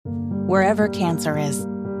Wherever cancer is,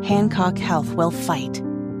 Hancock Health will fight.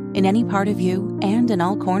 In any part of you and in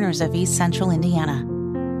all corners of East Central Indiana.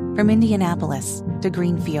 From Indianapolis to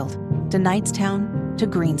Greenfield to Knightstown to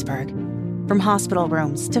Greensburg. From hospital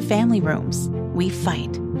rooms to family rooms, we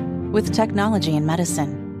fight. With technology and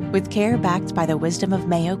medicine, with care backed by the wisdom of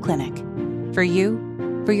Mayo Clinic. For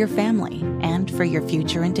you, for your family, and for your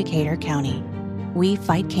future in Decatur County. We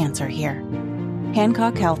fight cancer here.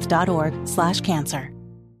 HancockHealth.org/cancer.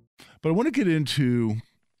 But I want to get into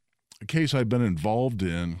a case I've been involved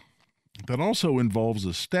in that also involves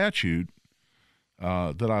a statute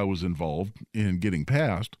that I was involved in getting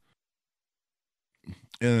passed.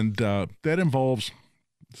 And that involves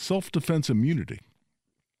self-defense immunity.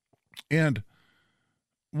 And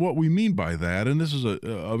what we mean by that, and this is a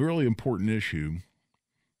really important issue,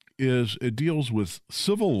 is it deals with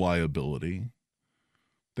civil liability.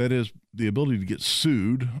 That is the ability to get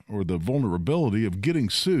sued, or the vulnerability of getting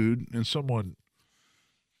sued and someone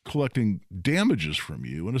collecting damages from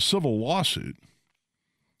you in a civil lawsuit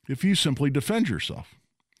if you simply defend yourself.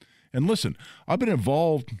 And listen, I've been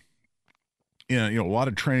involved in a lot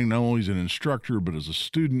of training, not only as an instructor, but as a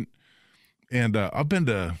student. And I've been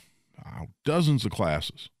to dozens of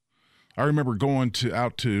classes. I remember going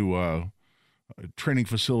out to a training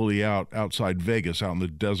facility outside Vegas, out in the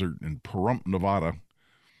desert in Pahrump, Nevada,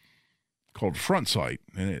 called Front Sight,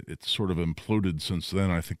 and it's sort of imploded since then.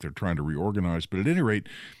 I think they're trying to reorganize. But at any rate,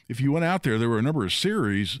 if you went out there were a number of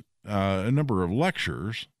series, a number of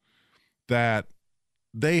lectures that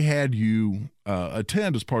they had you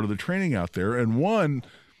attend as part of the training out there. And one,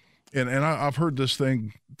 and I've heard this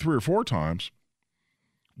thing 3 or 4 times,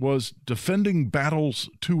 was Defending Battles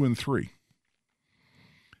 2 and 3.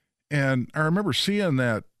 And I remember seeing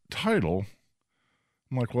that title.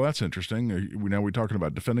 I'm like, well, that's interesting. Now we're talking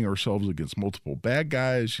about defending ourselves against multiple bad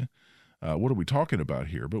guys. What are we talking about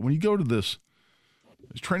here? But when you go to this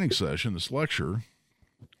training session, this lecture,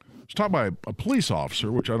 it's taught by a police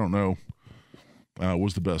officer, which I don't know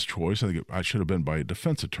was the best choice. I think I should have been by a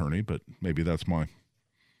defense attorney, but maybe that's my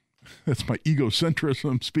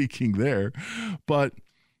egocentrism speaking there. But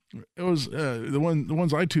it was the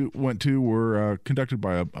ones I went to were conducted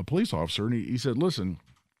by a police officer, and he said, listen,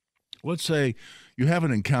 let's say you have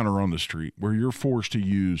an encounter on the street where you're forced to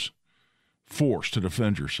use force to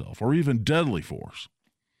defend yourself, or even deadly force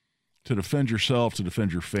to defend yourself, to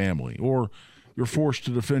defend your family, or you're forced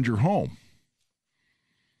to defend your home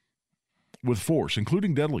with force,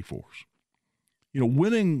 including deadly force.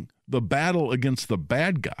 Winning the battle against the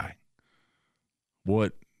bad guy,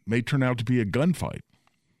 what may turn out to be a gunfight.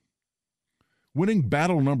 Winning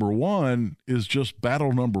battle number 1 is just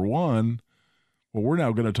battle number 1. What we're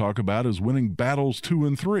now going to talk about is winning battles 2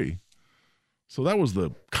 and 3. So that was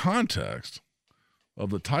the context of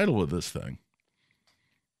the title of this thing.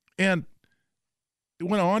 And it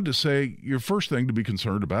went on to say your first thing to be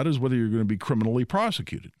concerned about is whether you're going to be criminally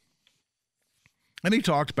prosecuted. And he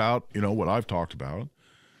talked about, what I've talked about,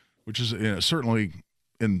 which is certainly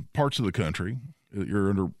in parts of the country, you're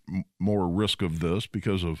under more risk of this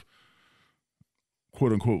because of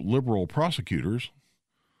quote unquote liberal prosecutors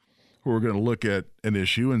who are going to look at an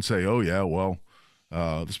issue and say, oh, yeah, well,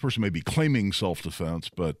 this person may be claiming self-defense,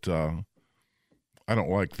 but I don't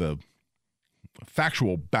like the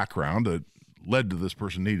factual background that led to this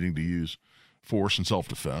person needing to use force and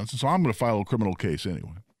self-defense. And so I'm going to file a criminal case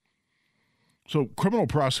anyway. So criminal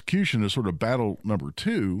prosecution is sort of battle number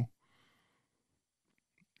 2,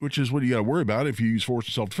 which is what you got to worry about if you use force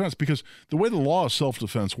and self-defense, because the way the law of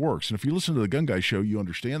self-defense works, and if you listen to the Gun Guy show, you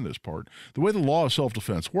understand this part. The way the law of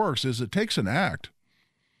self-defense works is it takes an act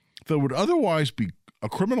that would otherwise be a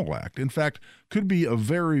criminal act, in fact, could be a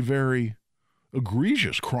very, very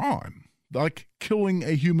egregious crime, like killing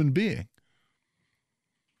a human being.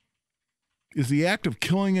 Is the act of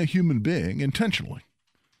killing a human being intentionally?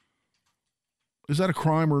 Is that a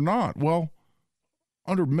crime or not? Well,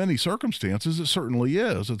 under many circumstances, it certainly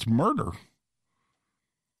is. It's murder.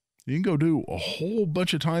 You can go do a whole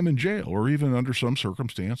bunch of time in jail, or even under some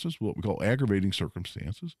circumstances, what we call aggravating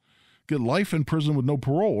circumstances, get life in prison with no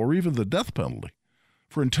parole, or even the death penalty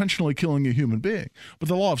for intentionally killing a human being. But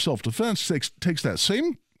the law of self-defense takes that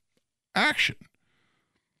same action,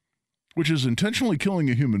 which is intentionally killing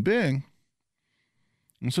a human being,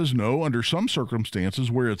 and says, no, under some circumstances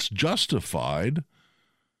where it's justified,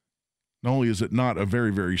 not only is it not a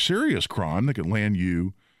very, very serious crime that can land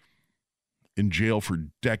you in jail for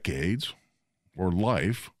decades or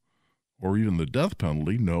life or even the death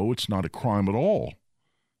penalty, no, it's not a crime at all.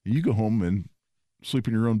 You go home and sleep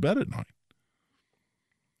in your own bed at night.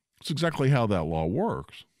 It's exactly how that law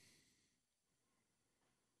works.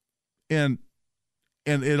 And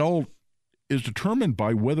it all is determined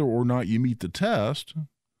by whether or not you meet the test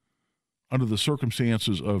under the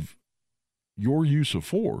circumstances of your use of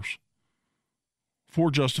force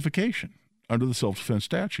for justification under the self-defense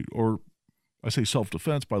statute. Or I say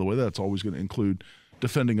self-defense, by the way, that's always going to include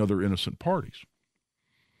defending other innocent parties.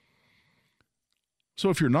 So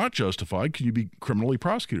if you're not justified, can you be criminally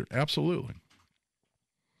prosecuted? Absolutely.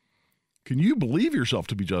 Can you believe yourself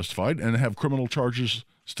to be justified and have criminal charges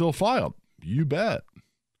still filed? You bet.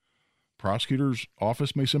 Prosecutor's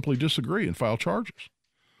office may simply disagree and file charges.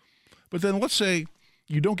 But then let's say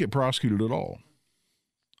you don't get prosecuted at all.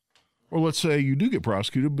 Or let's say you do get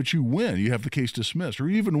prosecuted, but you win. You have the case dismissed, or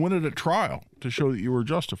you even win it at trial to show that you were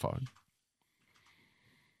justified.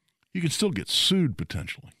 You can still get sued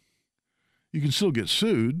potentially. You can still get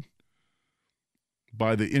sued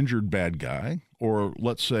by the injured bad guy, or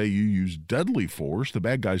let's say you use deadly force, the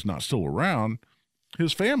bad guy's not still around,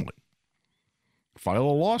 his family. File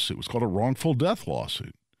a lawsuit. It's called a wrongful death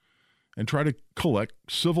lawsuit, and try to collect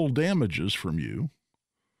civil damages from you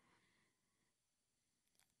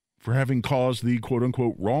for having caused the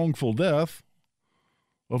quote-unquote wrongful death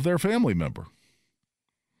of their family member.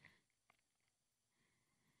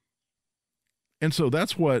 And so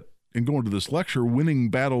that's what, in going to this lecture, Winning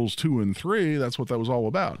Battles 2 and 3, that's what that was all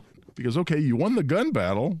about. Because, okay, you won the gun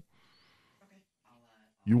battle.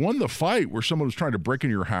 You won the fight where someone was trying to break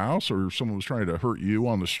in your house, or someone was trying to hurt you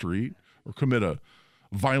on the street or commit a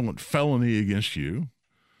violent felony against you.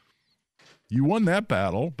 You won that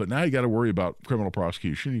battle, but now you got to worry about criminal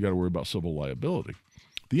prosecution. You got to worry about civil liability.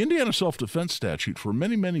 The Indiana self-defense statute for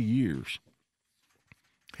many, many years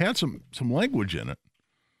had some language in it,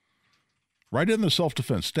 right in the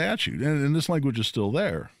self-defense statute, and this language is still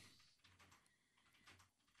there,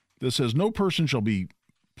 that says no person shall be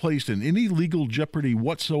placed in any legal jeopardy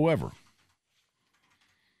whatsoever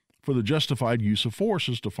for the justified use of force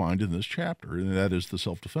as defined in this chapter, and that is the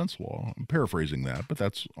self-defense law. I'm paraphrasing that, but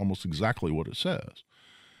that's almost exactly what it says.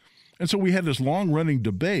 And so we had this long-running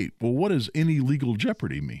debate, well, what does any legal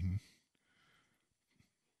jeopardy mean?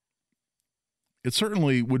 It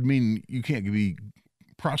certainly would mean you can't be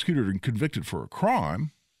prosecuted and convicted for a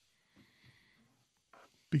crime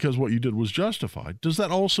because what you did was justified. Does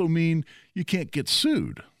that also mean you can't get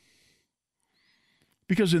sued?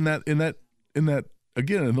 Because in that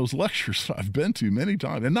again, in those lectures that I've been to many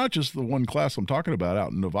times, and not just the one class I'm talking about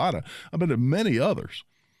out in Nevada, I've been to many others,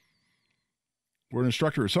 where an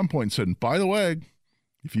instructor at some point said, by the way,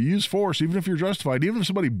 if you use force, even if you're justified, even if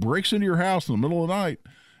somebody breaks into your house in the middle of the night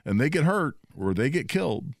and they get hurt or they get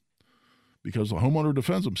killed because the homeowner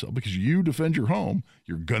defends himself, because you defend your home,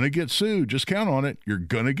 you're going to get sued. Just count on it. You're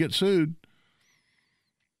going to get sued.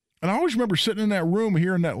 And I always remember sitting in that room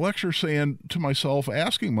hearing that lecture saying to myself,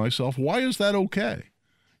 asking myself, why is that okay?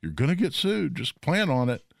 You're going to get sued. Just plan on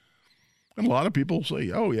it. And a lot of people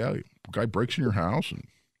say, oh, yeah, a guy breaks in your house and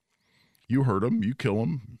you hurt him, you kill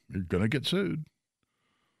him, you're going to get sued.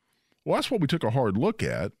 Well, that's what we took a hard look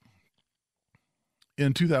at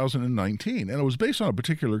in 2019. And it was based on a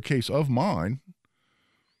particular case of mine.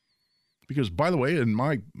 Because, by the way, in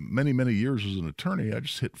my many, many years as an attorney, I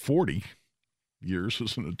just hit 40 years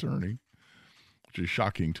as an attorney, which is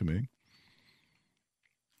shocking to me.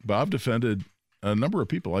 But I've defended a number of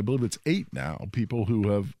people. I believe it's 8 now, people who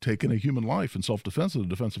have taken a human life in self-defense in the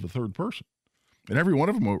defense of a third person. And every one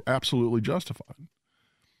of them were absolutely justified.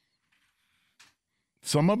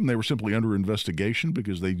 Some of them, they were simply under investigation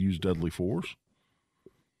because they'd used deadly force.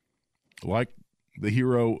 Like the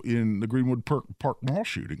hero in the Greenwood Park Mall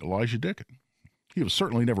shooting, Elijah Dicken. He was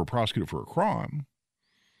certainly never prosecuted for a crime.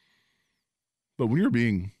 But when you're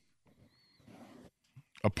being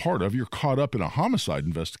you're caught up in a homicide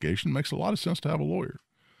investigation, it makes a lot of sense to have a lawyer.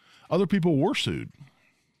 Other people were sued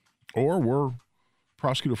or were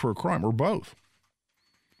prosecuted for a crime or both.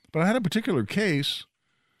 But I had a particular case,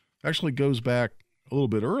 actually goes back a little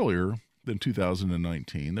bit earlier than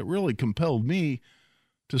 2019, that really compelled me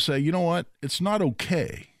to say, you know what, it's not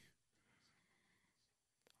okay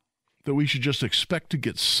that we should just expect to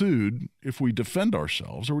get sued if we defend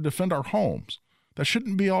ourselves or we defend our homes. That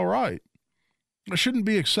shouldn't be all right. That shouldn't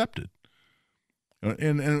be accepted.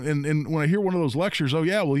 And when I hear one of those lectures, oh,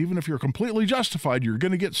 yeah, well, even if you're completely justified, you're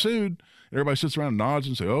going to get sued. Everybody sits around and nods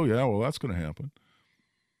and say, oh, yeah, well, that's going to happen.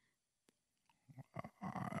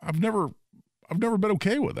 I've never been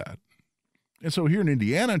okay with that. And so here in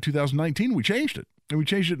Indiana in 2019, we changed it. And we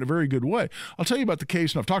changed it in a very good way. I'll tell you about the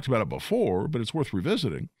case, and I've talked about it before, but it's worth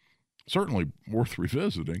revisiting. Certainly worth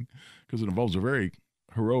revisiting because it involves a very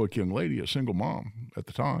heroic young lady, a single mom at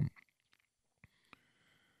the time.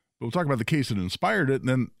 But we'll talk about the case that inspired it,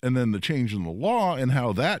 and then the change in the law and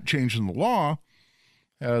how that change in the law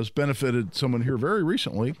has benefited someone here very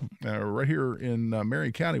recently, right here in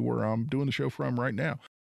Marion County, where I'm doing the show from right now.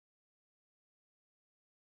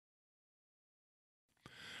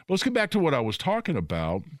 Let's get back to what I was talking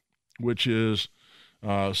about, which is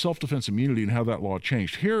self-defense immunity and how that law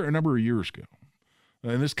changed here a number of years ago.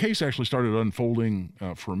 And this case actually started unfolding,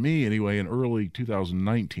 for me anyway, in early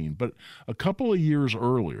 2019. But a couple of years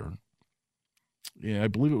earlier, I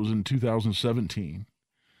believe it was in 2017,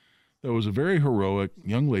 there was a very heroic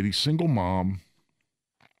young lady, single mom,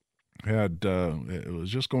 was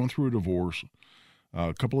just going through a divorce,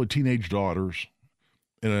 a couple of teenage daughters,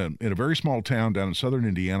 in a very small town down in southern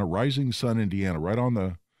Indiana, Rising Sun, Indiana, right on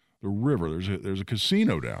the river. There's a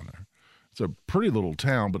casino down there. It's a pretty little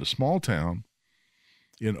town, but a small town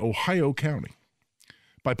in Ohio County.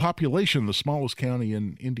 By population, the smallest county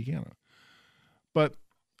in Indiana. But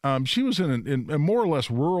she was in a more or less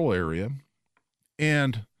rural area,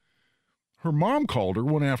 and her mom called her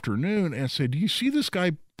one afternoon and said, "Do you see this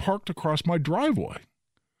guy parked across my driveway?"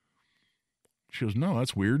 She goes, "No,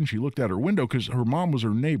 that's weird." And she looked out her window because her mom was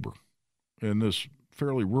her neighbor in this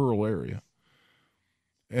fairly rural area.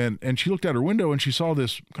 And she looked out her window and she saw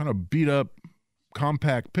this kind of beat up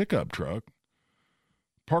compact pickup truck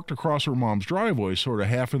parked across her mom's driveway, sort of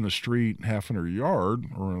half in the street, half in her yard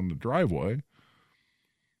or on the driveway.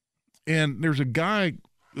 And there's a guy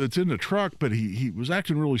that's in the truck, but he was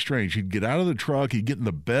acting really strange. He'd get out of the truck, he'd get in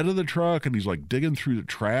the bed of the truck, and he's like digging through the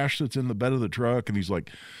trash that's in the bed of the truck, and he's like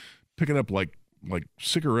picking up like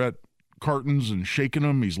cigarette cartons and shaking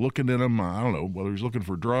them. He's looking at them. I don't know whether he's looking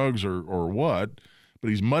for drugs or what, but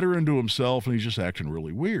he's muttering to himself, and he's just acting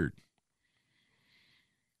really weird.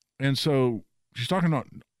 And so she's talking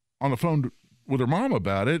on the phone with her mom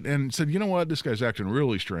about it and said, "You know what? This guy's acting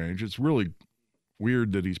really strange. It's really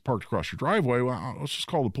weird that he's parked across your driveway. Well, let's just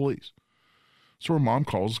call the police." So her mom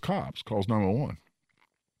calls the cops, calls 911.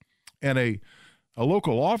 And a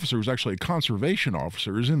local officer, who's actually a conservation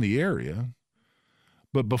officer, is in the area.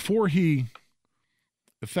 But before he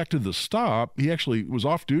effected the stop, he actually was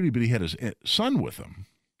off duty, but he had his son with him.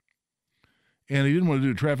 And he didn't want to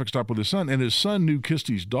do a traffic stop with his son. And his son knew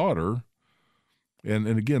Kisty's daughter. And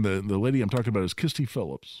again, the lady I'm talking about is Kisty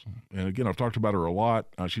Phillips. And again, I've talked about her a lot.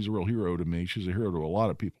 She's a real hero to me. She's a hero to a lot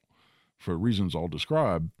of people for reasons I'll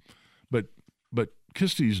describe. But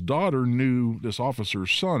Kisty's daughter knew this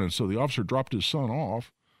officer's son, and so the officer dropped his son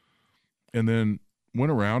off and then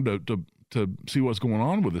went around to see what's going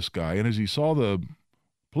on with this guy. And as he saw the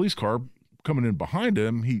police car coming in behind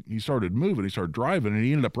him, he started moving. He started driving, and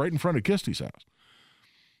he ended up right in front of Kisty's house.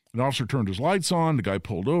 An officer turned his lights on. The guy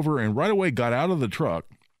pulled over and right away got out of the truck,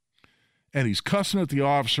 and he's cussing at the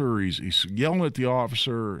officer. He's yelling at the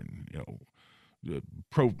officer, and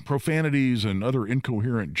profanities and other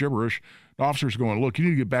incoherent gibberish. The officer's going, "Look, you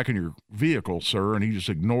need to get back in your vehicle, sir." And he just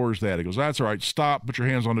ignores that. He goes, "That's all right. Stop. Put your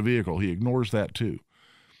hands on the vehicle." He ignores that too.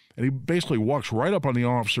 And he basically walks right up on the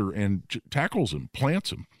officer and tackles him,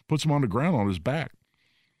 plants him, puts him on the ground on his back.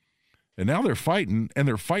 And now they're fighting, and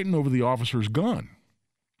they're fighting over the officer's gun.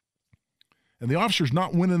 And the officer's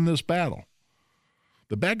not winning this battle.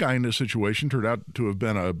 The bad guy in this situation turned out to have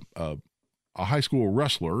been a high school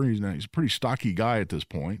wrestler. He's a pretty stocky guy at this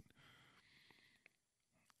point.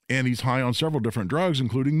 And he's high on several different drugs,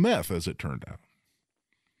 including meth, as it turned out.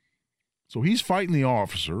 So he's fighting the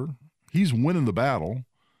officer. He's winning the battle.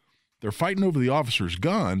 They're fighting over the officer's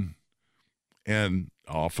gun, and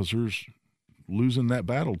officers losing that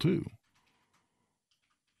battle too.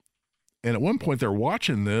 And at one point they're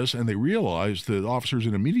watching this, and they realize that the officer's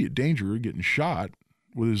in immediate danger of getting shot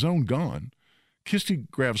with his own gun. Kisty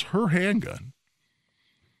grabs her handgun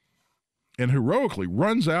and heroically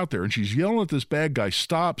runs out there, and she's yelling at this bad guy,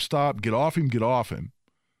 "Stop, stop, get off him,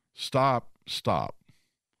 stop, stop."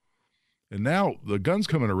 And now the gun's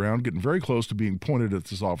coming around, getting very close to being pointed at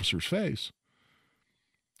this officer's face.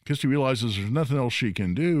 Kisty realizes there's nothing else she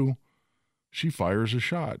can do. She fires a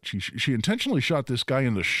shot. She intentionally shot this guy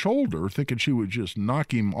in the shoulder, thinking she would just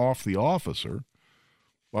knock him off the officer.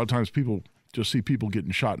 A lot of times people just see people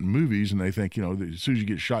getting shot in movies, and they think, as soon as you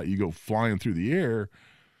get shot, you go flying through the air.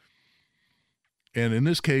 And in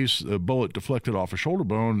this case, a bullet deflected off a shoulder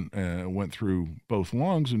bone, went through both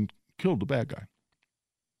lungs, and killed the bad guy.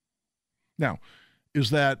 Now, is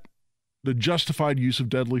that the justified use of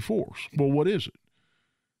deadly force? Well, what is it?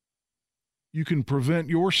 You can prevent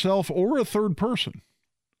yourself or a third person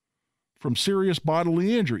from serious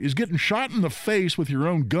bodily injury. Is getting shot in the face with your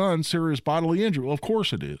own gun serious bodily injury? Well, of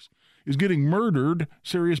course it is. Is getting murdered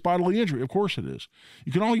serious bodily injury? Of course it is.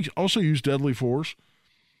 You can also use deadly force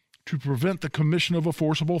to prevent the commission of a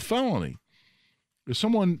forcible felony. Is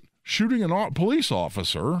someone shooting a police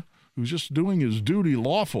officer who's just doing his duty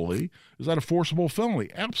lawfully, is that a forcible felony?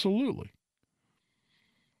 Absolutely.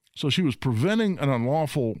 So she was preventing an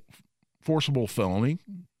unlawful forcible felony,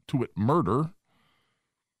 to wit, murder.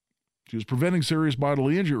 She was preventing serious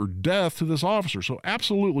bodily injury or death to this officer. So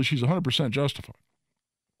absolutely, she's 100% justified.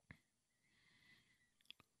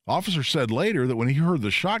 Officer said later that when he heard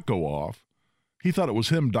the shot go off, he thought it was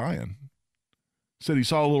him dying. Said he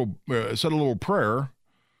said a little prayer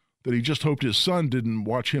that he just hoped his son didn't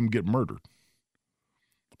watch him get murdered.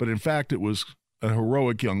 But in fact, it was a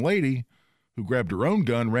heroic young lady who grabbed her own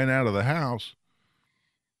gun, ran out of the house,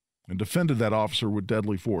 and defended that officer with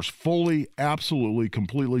deadly force. Fully, absolutely,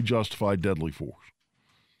 completely justified deadly force.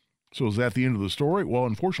 So is that the end of the story? Well,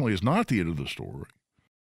 unfortunately, it's not the end of the story.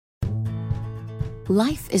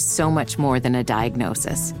 Life is so much more than a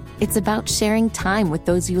diagnosis. It's about sharing time with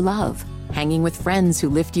those you love, hanging with friends who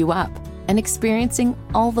lift you up, and experiencing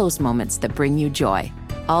all those moments that bring you joy.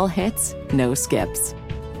 All hits, no skips.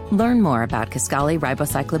 Learn more about Kisqali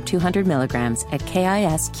Ribociclib 200 milligrams at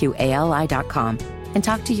KISQALI.com and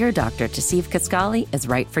talk to your doctor to see if Kisqali is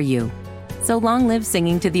right for you. So long live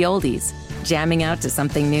singing to the oldies, jamming out to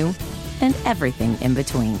something new, and everything in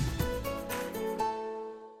between.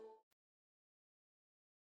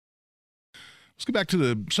 Let's get back to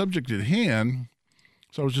the subject at hand.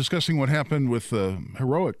 So I was discussing what happened with the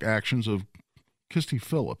heroic actions of Kirstie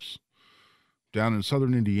Phillips down in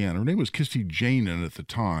southern Indiana. Her name was Kirstie Janin at the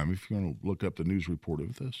time, if you want to look up the news report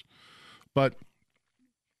of this. But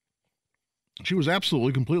she was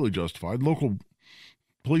absolutely, completely justified. Local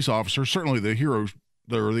police officer, certainly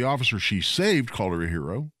the officer she saved, called her a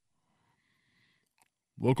hero.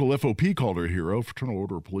 Local FOP called her a hero, Fraternal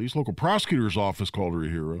Order of Police. Local prosecutor's office called her a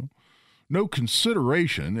hero. No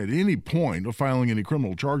consideration at any point of filing any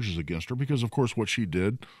criminal charges against her because, of course, what she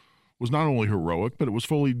did was not only heroic, but it was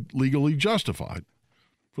fully legally justified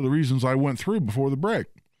for the reasons I went through before the break.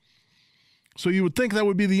 So you would think that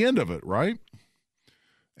would be the end of it, right?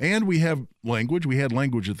 And we had language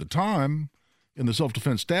at the time in the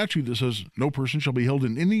self-defense statute that says no person shall be held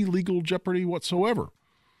in any legal jeopardy whatsoever.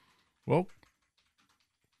 Well,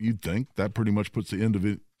 you'd think that pretty much puts the end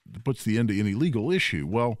to any legal issue.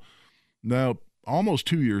 Well, now, almost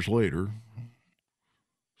 2 years later,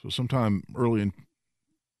 so sometime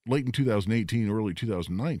late in 2018, early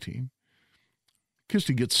 2019,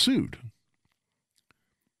 Kirstie gets sued.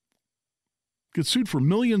 Gets sued for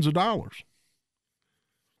millions of dollars.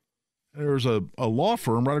 There's a law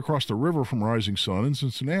firm right across the river from Rising Sun in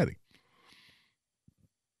Cincinnati.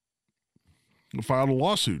 Filed a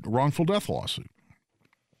lawsuit, a wrongful death lawsuit.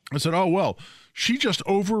 I said, oh, well, she just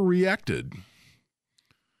overreacted.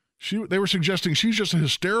 They were suggesting she's just a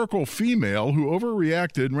hysterical female who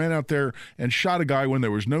overreacted and ran out there and shot a guy when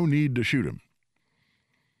there was no need to shoot him.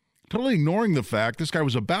 Totally ignoring the fact this guy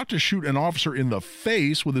was about to shoot an officer in the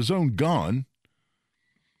face with his own gun,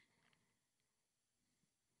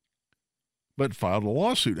 but filed a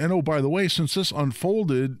lawsuit. And oh, by the way, since this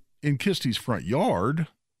unfolded in Kirstie's front yard,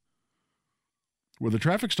 where the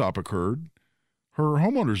traffic stop occurred, her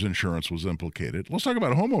homeowner's insurance was implicated. Let's talk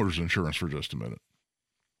about homeowner's insurance for just a minute.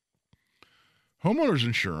 Homeowner's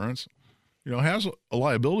insurance, has a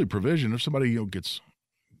liability provision. If somebody, gets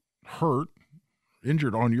hurt,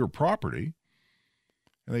 injured on your property,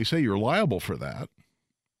 and they say you're liable for that,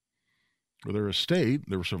 or their estate,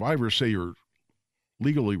 their survivors say you're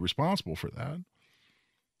legally responsible for that,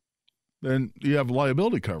 then you have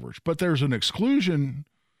liability coverage. But there's an exclusion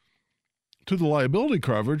to the liability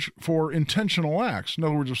coverage for intentional acts. In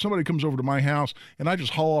other words, if somebody comes over to my house and I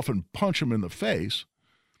just haul off and punch them in the face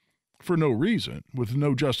for no reason, with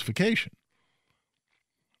no justification,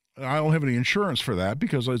 I don't have any insurance for that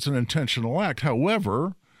because it's an intentional act.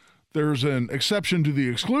 However, there's an exception to the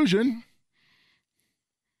exclusion.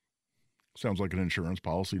 Sounds like an insurance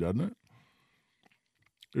policy, doesn't it?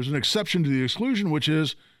 There's an exception to the exclusion, which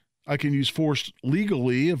is I can use force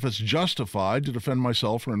legally if it's justified to defend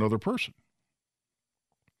myself or another person.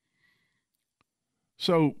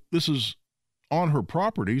 So this is on her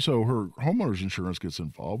property, so her homeowner's insurance gets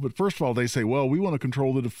involved. But first of all, they say, well, we want to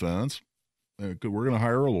control the defense. We're going to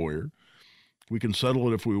hire a lawyer. We can settle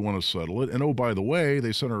it if we want to settle it. And oh, by the way,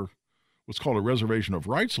 they sent her what's called a reservation of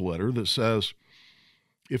rights letter that says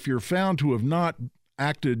if you're found to have not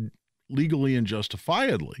acted legally and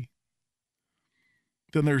justifiably,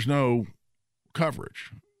 then there's no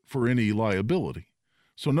coverage for any liability.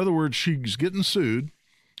 So in other words, she's getting sued.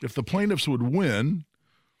 If the plaintiffs would win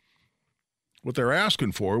what they're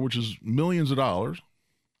asking for, which is millions of dollars,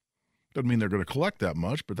 doesn't mean they're going to collect that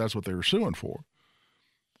much, but that's what they were suing for.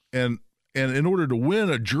 And And in order to win,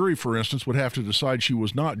 a jury, for instance, would have to decide she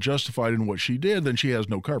was not justified in what she did, then she has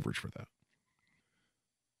no coverage for that.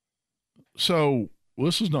 So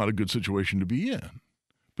this is not a good situation to be in,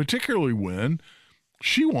 particularly when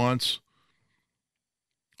she wants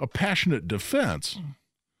a passionate defense.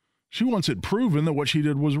 She wants it proven that what she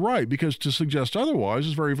did was right, because to suggest otherwise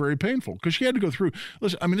is very, very painful, because she had to go through.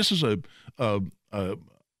 Listen, I mean, this is a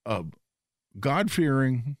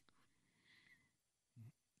God-fearing,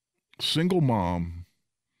 single mom,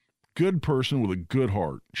 good person with a good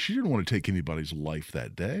heart. She didn't want to take anybody's life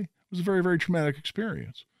that day. It was a very, very traumatic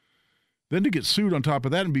experience. Then to get sued on top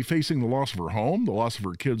of that and be facing the loss of her home, the loss of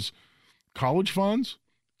her kids' college funds,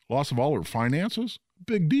 loss of all her finances,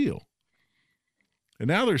 big deal. And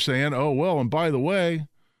now they're saying, oh, well, and by the way,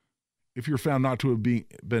 if you're found not to have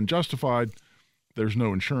been justified, there's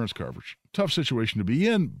no insurance coverage. Tough situation to be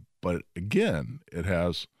in, but again, it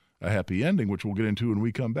has a happy ending, which we'll get into when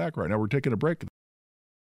we come back. Right now, we're taking a break.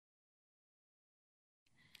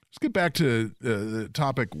 Let's get back to the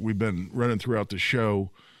topic we've been running throughout the show,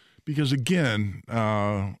 because again,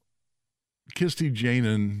 Kirstie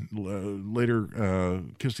Janin, later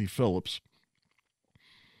Kirstie Phillips,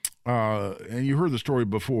 and you heard the story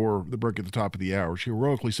before the break at the top of the hour. She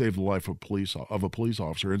heroically saved the life of a police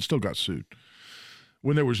officer and still got sued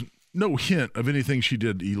when there was no hint of anything she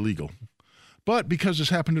did illegal. But because this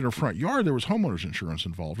happened in her front yard, there was homeowners insurance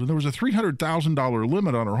involved, and there was a $300,000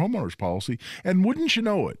 limit on her homeowners policy. And wouldn't you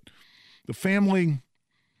know it, the family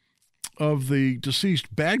of the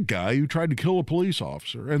deceased bad guy who tried to kill a police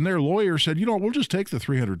officer, and their lawyer said, you know, we'll just take the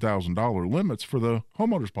 $300,000 limits for the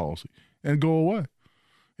homeowners policy and go away.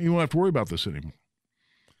 And you won't have to worry about this anymore.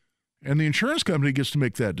 And the insurance company gets to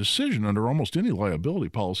make that decision under almost any liability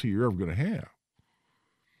policy you're ever going to have.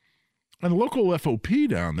 And the local FOP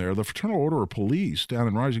down there, the Fraternal Order of Police down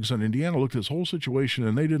in Rising Sun, Indiana, looked at this whole situation,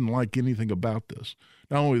 and they didn't like anything about this.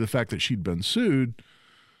 Not only the fact that she'd been sued,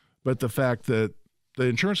 but the fact that the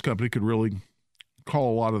insurance company could really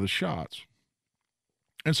call a lot of the shots.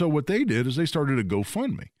 And so what they did is they started a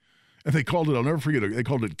GoFundMe. And they called it, I'll never forget it, they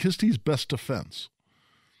called it Kirstie's Best Defense.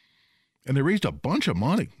 And they raised a bunch of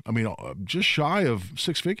money. I mean, just shy of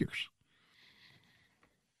six figures.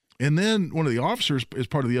 And then one of the officers, as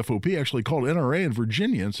part of the FOP, actually called NRA in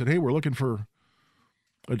Virginia and said, hey, we're looking for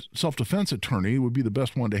a self-defense attorney. It would be the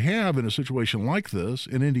best one to have in a situation like this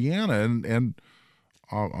in Indiana. And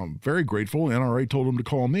I'm very grateful. NRA told them to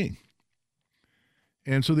call me.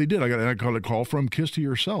 And so they did. I got a call from Kirstie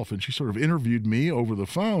herself, and she sort of interviewed me over the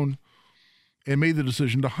phone and made the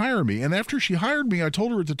decision to hire me. And after she hired me, I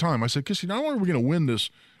told her at the time, I said, Kirstie, not only are we going to win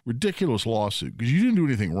this ridiculous lawsuit, because you didn't do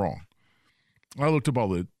anything wrong. I looked up all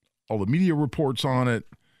the media reports on it,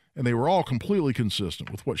 and they were all completely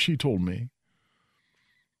consistent with what she told me.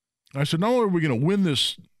 I said, not only are we going to win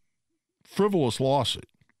this frivolous lawsuit,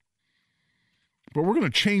 but we're going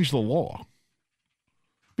to change the law.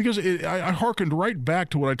 Because I hearkened right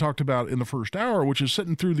back to what I talked about in the first hour, which is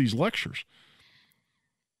sitting through these lectures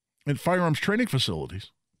at firearms training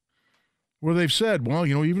facilities, where they've said, well,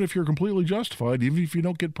 you know, even if you're completely justified, even if you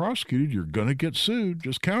don't get prosecuted, you're going to get sued.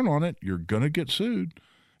 Just count on it. You're going to get sued.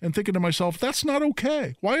 And thinking to myself, that's not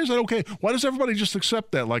okay. Why is that okay? Why does everybody just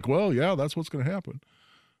accept that? Like, well, yeah, that's what's going to happen.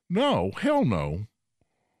 No, hell no.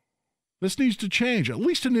 This needs to change, at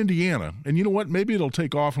least in Indiana. And you know what? Maybe it'll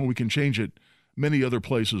take off and we can change it many other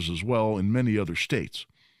places as well in many other states.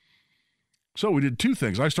 So we did two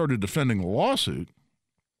things. I started defending the lawsuit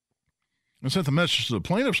and sent the message to the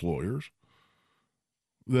plaintiff's lawyers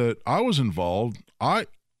that I was involved. I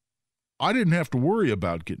didn't have to worry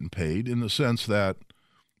about getting paid, in the sense that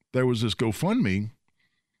there was this GoFundMe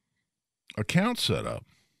account set up.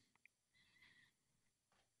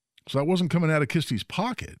 So that wasn't coming out of Kirstie's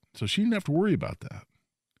pocket. So she didn't have to worry about that.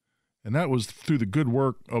 And that was through the good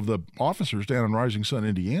work of the officers down in Rising Sun,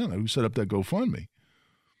 Indiana, who set up that GoFundMe.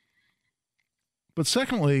 But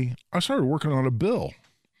secondly, I started working on a bill.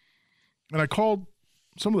 And I called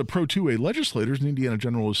some of the Pro-2A legislators in the Indiana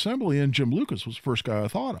General Assembly, and Jim Lucas was the first guy I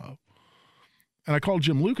thought of. And I called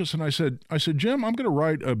Jim Lucas and I said, Jim, I'm going to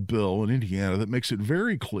write a bill in Indiana that makes it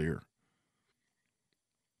very clear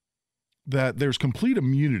that there's complete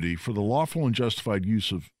immunity for the lawful and justified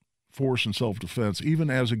use of force and self-defense, even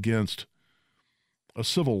as against a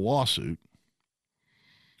civil lawsuit,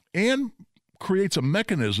 and creates a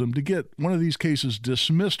mechanism to get one of these cases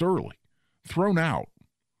dismissed early, thrown out.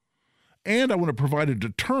 And I want to provide a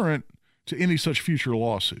deterrent to any such future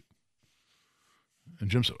lawsuit. And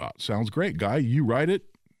Jim said, sounds great, Guy. You write it,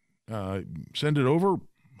 send it over,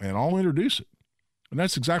 and I'll introduce it. And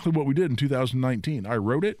that's exactly what we did in 2019. I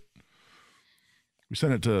wrote it. We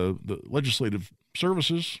sent it to the legislative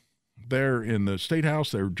services there in the State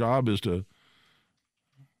House. Their job is to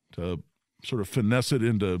sort of finesse it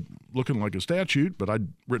into looking like a statute, but I'd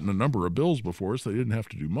written a number of bills before, so they didn't have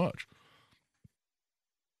to do much.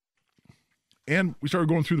 And we started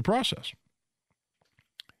going through the process.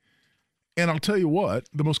 And I'll tell you what,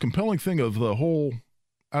 the most compelling thing out of the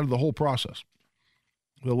whole process,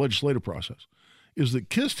 the legislative process, is that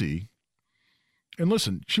Kisti, and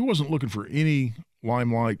listen, she wasn't looking for any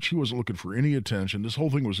limelight. She wasn't looking for any attention. This whole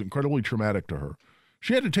thing was incredibly traumatic to her.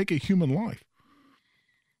 She had to take a human life.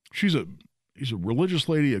 She's a religious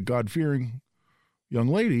lady, a God-fearing young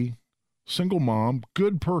lady, single mom,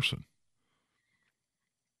 good person.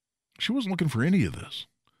 She wasn't looking for any of this.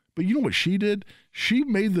 But you know what she did? She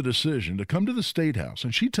made the decision to come to the State House,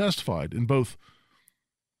 and she testified in both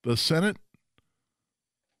the Senate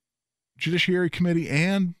Judiciary Committee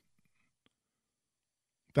and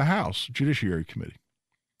the House Judiciary Committee.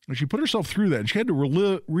 And she put herself through that, and she had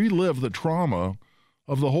to relive the trauma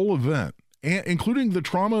of the whole event, and including the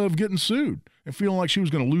trauma of getting sued and feeling like she was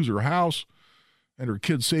going to lose her house and her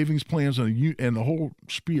kids' savings plans and the whole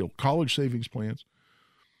spiel, college savings plans.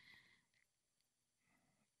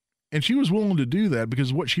 And she was willing to do that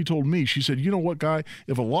because what she told me, she said, you know what, Guy,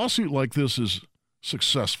 if a lawsuit like this is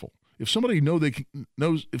successful, if anybody knows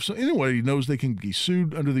they can be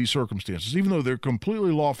sued under these circumstances, even though they're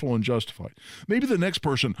completely lawful and justified, maybe the next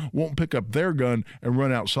person won't pick up their gun and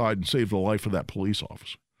run outside and save the life of that police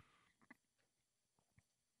officer.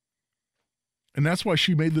 And that's why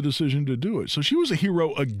she made the decision to do it. So she was a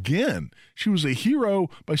hero again. She was a hero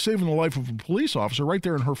by saving the life of a police officer right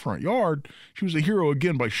there in her front yard. She was a hero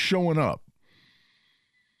again by showing up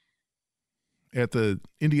at the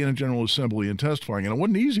Indiana General Assembly and testifying. And it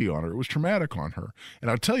wasn't easy on her. It was traumatic on her. And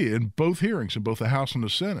I'll tell you, in both hearings, in both the House and the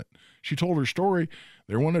Senate, she told her story.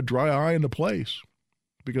 There wasn't a dry eye in the place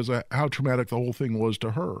because of how traumatic the whole thing was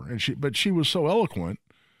to her. But she was so eloquent.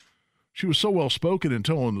 She was so well-spoken in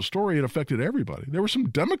telling the story, it affected everybody. There were some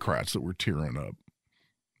Democrats that were tearing up.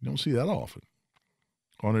 You don't see that often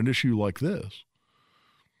on an issue like this.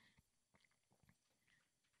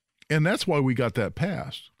 And that's why we got that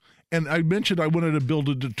passed. And I mentioned I wanted to build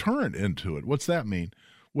a deterrent into it. What's that mean?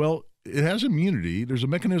 Well, it has immunity. There's a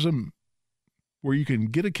mechanism where you can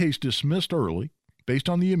get a case dismissed early based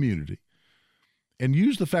on the immunity and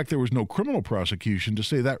use the fact there was no criminal prosecution to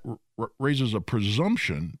say that raises a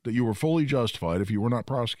presumption that you were fully justified if you were not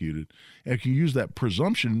prosecuted. And you can use that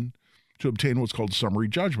presumption to obtain what's called summary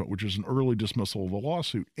judgment, which is an early dismissal of the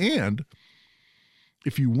lawsuit. And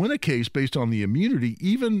if you win a case based on the immunity,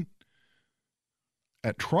 even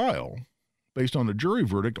at trial, based on a jury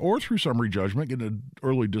verdict or through summary judgment, get an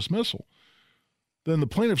early dismissal, then the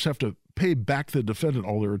plaintiffs have to pay back the defendant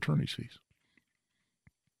all their attorney's fees.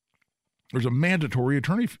 There's a mandatory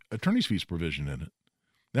attorney's fees provision in it.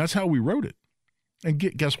 That's how we wrote it. And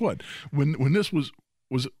guess what? When this was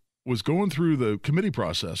going through the committee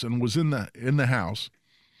process and was in the House,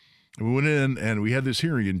 and we went in and we had this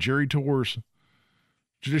hearing in Jerry Torr's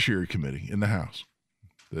Judiciary Committee in the House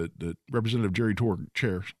that Representative Jerry Torr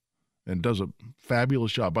chairs and does a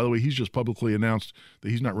fabulous job. By the way, he's just publicly announced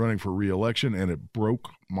that he's not running for re-election, and it broke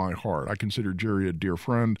my heart. I consider Jerry a dear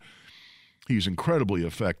friend. He's incredibly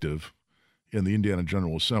effective in the Indiana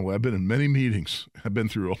General Assembly. I've been in many meetings. I've been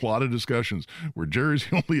through a lot of discussions where Jerry's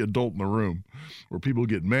the only adult in the room, where people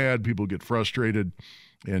get mad, people get frustrated,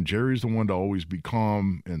 and Jerry's the one to always be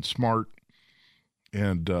calm and smart.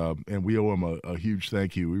 And we owe him a huge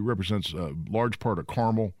thank you. He represents a large part of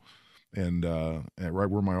Carmel and right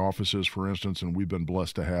where my office is, for instance, and we've been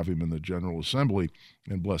blessed to have him in the General Assembly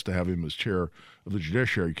and blessed to have him as chair of the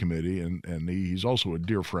Judiciary Committee, and he's also a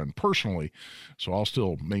dear friend personally, so I'll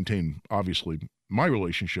still maintain, obviously, my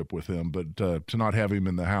relationship with him, but to not have him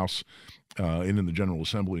in the House and in the General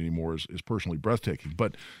Assembly anymore is personally breathtaking.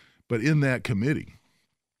 But in that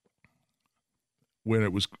when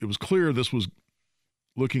it was clear this was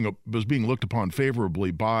being looked upon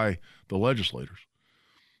favorably by the legislators,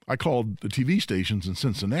 I called the TV stations in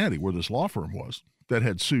Cincinnati, where this law firm was, that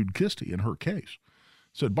had sued Kisti in her case.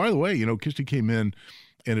 Said, by the way, Kisti came in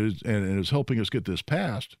and is helping us get this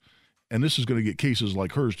passed, and this is going to get cases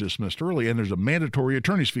like hers dismissed early, and there's a mandatory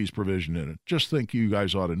attorney's fees provision in it. Just think you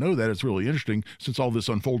guys ought to know that. It's really interesting since all this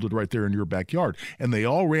unfolded right there in your backyard. And they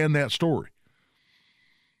all ran that story,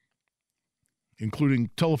 including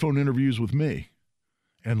telephone interviews with me.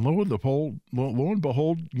 And lo and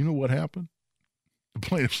behold, you know what happened? The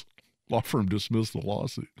plaintiff's law firm dismissed the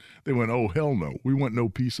lawsuit. They went, oh, hell no. We want no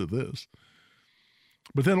piece of this.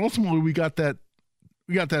 But then ultimately we got that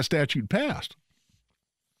statute passed.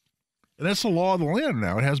 And that's the law of the land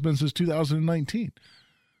now. It has been since 2019.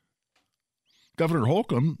 Governor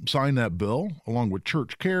Holcomb signed that bill along with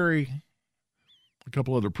Church Carey, a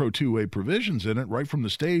couple other pro-2-way provisions in it, right from the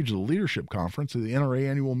stage of the leadership conference at the NRA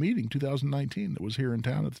annual meeting 2019 that was here in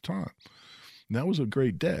town at the time. And that was a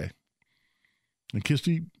great day. And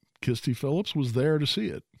Kirstie Phillips was there to see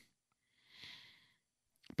it.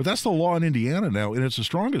 But that's the law in Indiana now, and it's the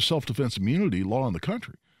strongest self-defense immunity law in the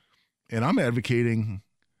country. And I'm advocating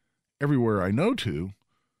everywhere I know to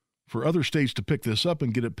for other states to pick this up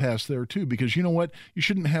and get it passed there too, because you know what? You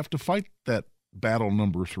shouldn't have to fight that battle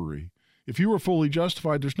number 3. If you were fully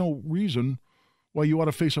justified, there's no reason why you ought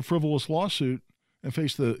to face a frivolous lawsuit and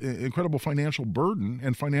face the incredible financial burden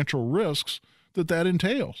and financial risks that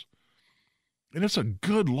entails. And it's a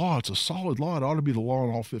good law. It's a solid law. It ought to be the law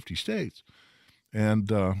in all 50 states. And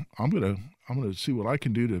I'm gonna see what I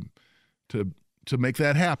can do to make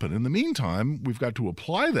that happen. In the meantime, we've got to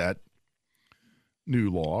apply that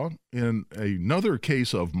new law in another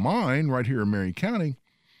case of mine right here in Marion County,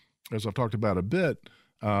 as I've talked about a bit.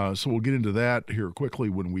 So we'll get into that here quickly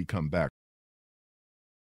when we come back.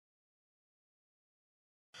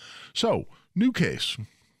 So, new case.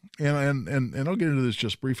 And I'll get into this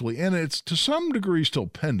just briefly. And it's to some degree still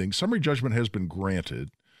pending. Summary judgment has been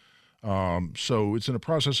granted. So it's in the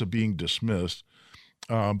process of being dismissed.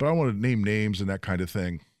 But I want to name names and that kind of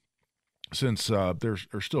thing, since there's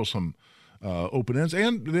still some open ends,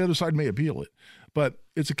 and the other side may appeal it. But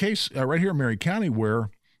it's a case right here in Marion County where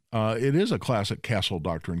it is a classic Castle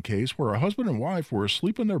Doctrine case where a husband and wife were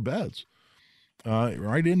asleep in their beds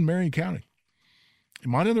right in Marion County,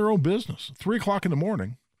 minding their own business. 3 o'clock in the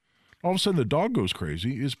morning, all of a sudden the dog goes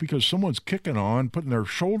crazy. It's because someone's kicking on, putting their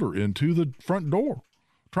shoulder into the front door,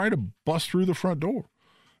 trying to bust through the front door.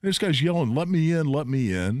 And this guy's yelling, "Let me in, let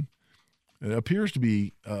me in." It appears to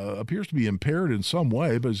be impaired in some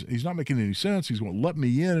way, but he's not making any sense. He's going, "Let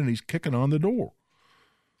me in," and he's kicking on the door.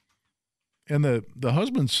 And the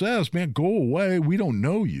husband says, "Man, go away. We don't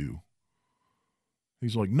know you."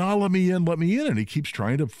 He's like, "No, let me in, let me in." And he keeps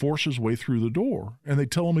trying to force his way through the door. And they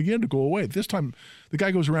tell him again to go away. This time, the guy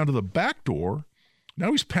goes around to the back door.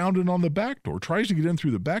 Now he's pounding on the back door, tries to get in through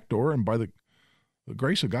the back door. And by the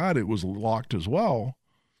grace of God, it was locked as well.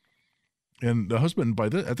 And the husband,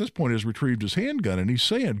 at this point, has retrieved his handgun. And he's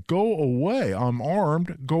saying, "Go away. I'm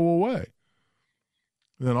armed. Go away."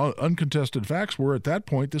 And then uncontested facts were, at that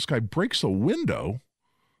point, this guy breaks a window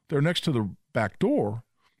there next to the back door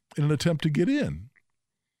in an attempt to get in.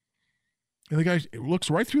 And the guy looks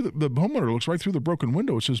right through the homeowner looks right through the broken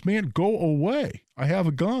window and says, "Man, go away. I have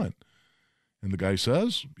a gun." And the guy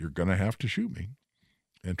says, "You're going to have to shoot me,"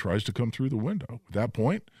 and tries to come through the window. At that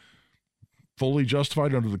point, fully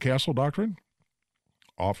justified under the Castle Doctrine,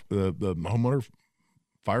 the homeowner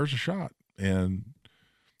fires a shot and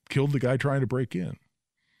killed the guy trying to break in.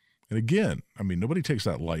 And again, I mean, nobody takes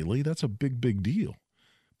that lightly. That's a big, big deal.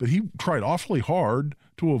 But he tried awfully hard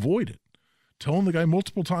to avoid it, telling the guy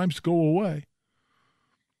multiple times to go away.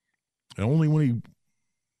 And only when he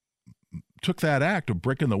took that act of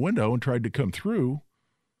breaking the window and tried to come through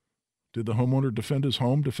did the homeowner defend his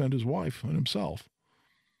home, defend his wife and himself.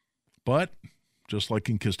 But just like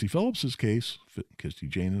in Kirstie Phillips' case, Kirstie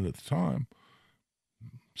Jane at the time,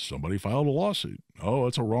 somebody filed a lawsuit. Oh,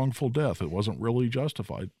 it's a wrongful death. It wasn't really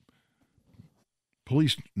justified.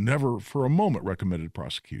 Police never for a moment recommended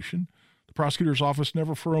prosecution. The prosecutor's office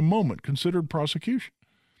never for a moment considered prosecution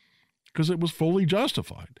because it was fully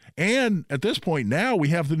justified. And at this point now we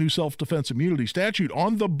have the new self-defense immunity statute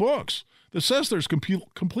on the books that says there's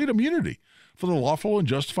complete immunity for the lawful and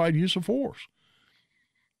justified use of force.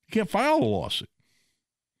 You can't file a lawsuit.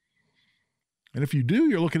 And if you do,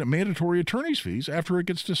 you're looking at mandatory attorney's fees after it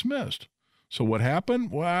gets dismissed. So what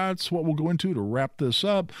happened? Well, that's what we'll go into to wrap this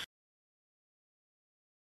up.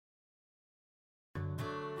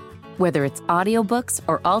 Whether it's audiobooks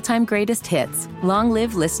or all-time greatest hits, long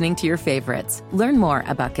live listening to your favorites. Learn more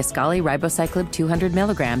about Kisqali Ribociclib 200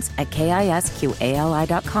 milligrams at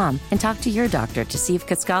KISQALI.com and talk to your doctor to see if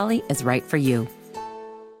Kisqali is right for you.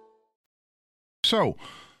 So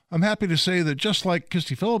I'm happy to say that just like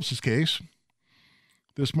Kirstie Phillips' case,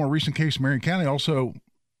 this more recent case in Marion County also,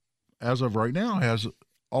 as of right now, has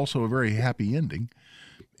also a very happy ending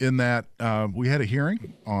in that we had a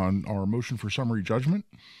hearing on our motion for summary judgment.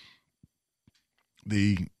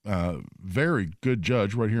 The very good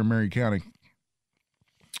judge right here in Marion County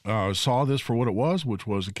saw this for what it was, which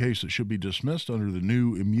was a case that should be dismissed under the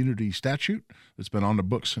new immunity statute that's been on the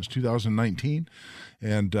books since 2019,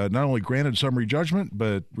 and not only granted summary judgment,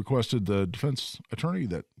 but requested the defense attorney,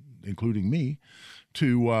 that including me,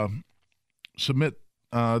 to submit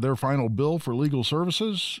their final bill for legal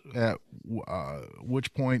services, at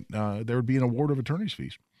which point there would be an award of attorney's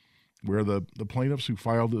fees. where the plaintiffs who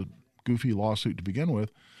filed the goofy lawsuit to begin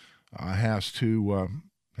with has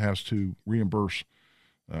to reimburse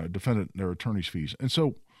defendant their attorney's fees. And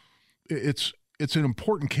so it's an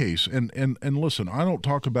important case. And listen, I don't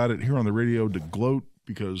talk about it here on the radio to gloat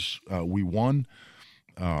because we won.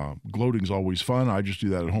 Gloating's always fun. I just do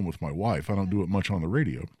that at home with my wife. I don't do it much on the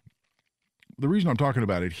radio. The reason I'm talking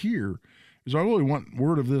about it here is I really want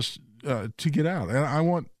word of this to get out, and I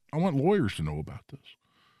want lawyers to know about this.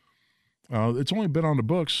 It's only been on the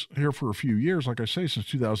books here for a few years, like I say, since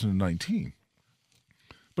 2019.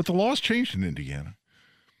 But the law's changed in Indiana,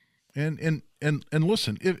 and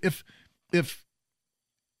listen, if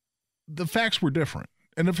the facts were different,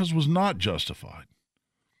 and if this was not justified,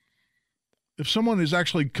 if someone has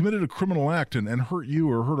actually committed a criminal act and hurt you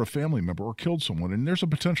or hurt a family member or killed someone, and there's a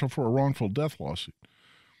potential for a wrongful death lawsuit,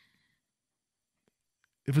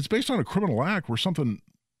 if it's based on a criminal act where something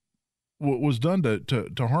was done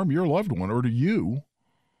to harm your loved one or to you,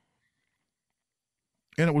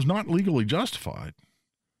 and it was not legally justified,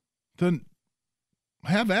 then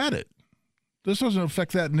have at it. This doesn't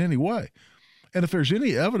affect that in any way. And if there's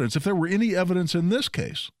any evidence, if there were any evidence in this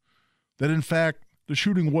case that in fact the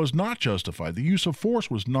shooting was not justified, the use of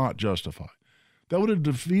force was not justified, that would have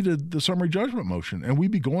defeated the summary judgment motion, and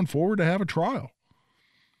we'd be going forward to have a trial.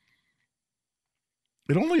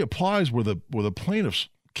 It only applies where the plaintiffs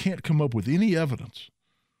can't come up with any evidence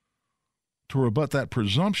to rebut that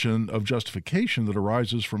presumption of justification that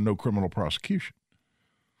arises from no criminal prosecution.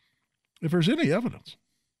 If there's any evidence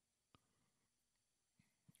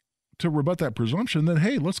to rebut that presumption, then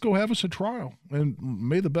hey, let's go have us a trial and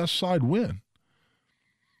may the best side win.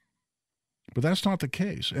 But that's not the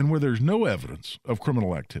case. And where there's no evidence of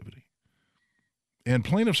criminal activity and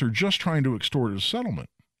plaintiffs are just trying to extort a settlement,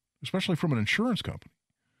 especially from an insurance company.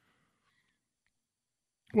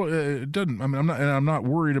 Well, it doesn't, I mean, I'm not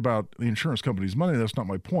worried about the insurance company's money. That's not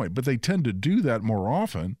my point. But they tend to do that more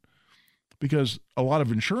often because a lot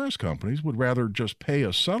of insurance companies would rather just pay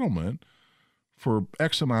a settlement for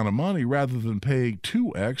X amount of money rather than pay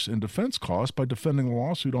 2X in defense costs by defending the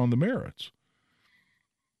lawsuit on the merits.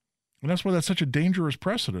 And that's why that's such a dangerous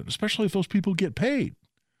precedent, especially if those people get paid.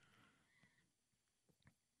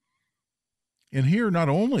 And here, not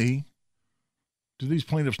only do these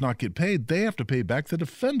plaintiffs not get paid, they have to pay back the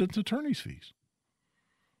defendant's attorney's fees.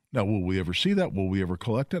 Now, will we ever see that? Will we ever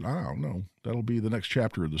collect it? I don't know. That'll be the next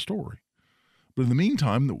chapter of the story. But in the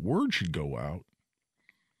meantime, the word should go out.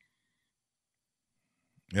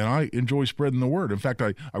 And I enjoy spreading the word. In fact,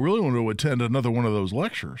 I really want to attend another one of those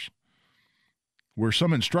lectures where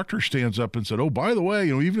some instructor stands up and said, oh, by the way,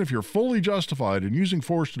 even if you're fully justified in using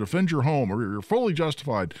force to defend your home, or you're fully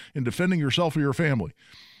justified in defending yourself or your family,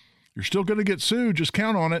 you're still going to get sued. Just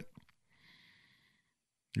count on it.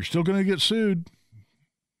 You're still going to get sued.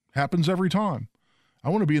 Happens every time. I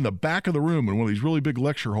want to be in the back of the room in one of these really big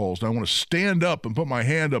lecture halls, and I want to stand up and put my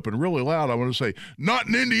hand up and really loud. I want to say, not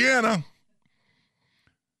in Indiana.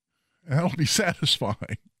 And that'll be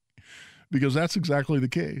satisfying because that's exactly the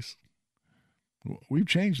case. We've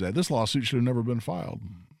changed that. This lawsuit should have never been filed.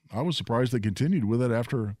 I was surprised they continued with it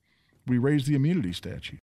after we raised the immunity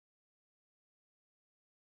statute.